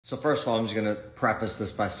So first of all, I'm just gonna preface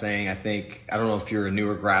this by saying I don't know if you're a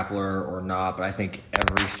newer grappler or not, but I think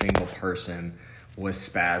every single person was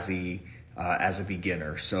spazzy as a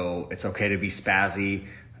beginner. So it's okay to be spazzy.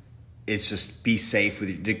 It's just be safe with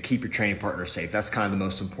you, to keep your training partner safe. That's kind of the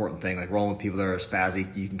most important thing. Like rolling with people that are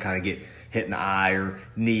spazzy, you can kind of get hit in the eye or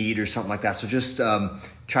knee or something like that. So just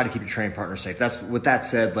try to keep your training partner safe. That's with that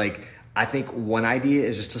said. Like I think one idea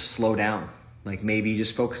is just to slow down. Like maybe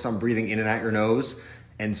just focus on breathing in and out your nose.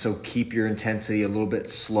 And so keep your intensity a little bit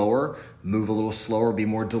slower, move a little slower, be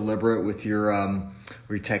more deliberate with your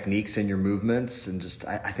techniques and your movements. And just,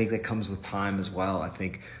 I think that comes with time as well. I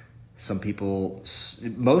think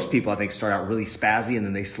most people I think start out really spazzy and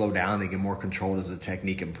then they slow down, they get more controlled as the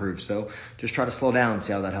technique improves. So just try to slow down and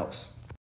see how that helps.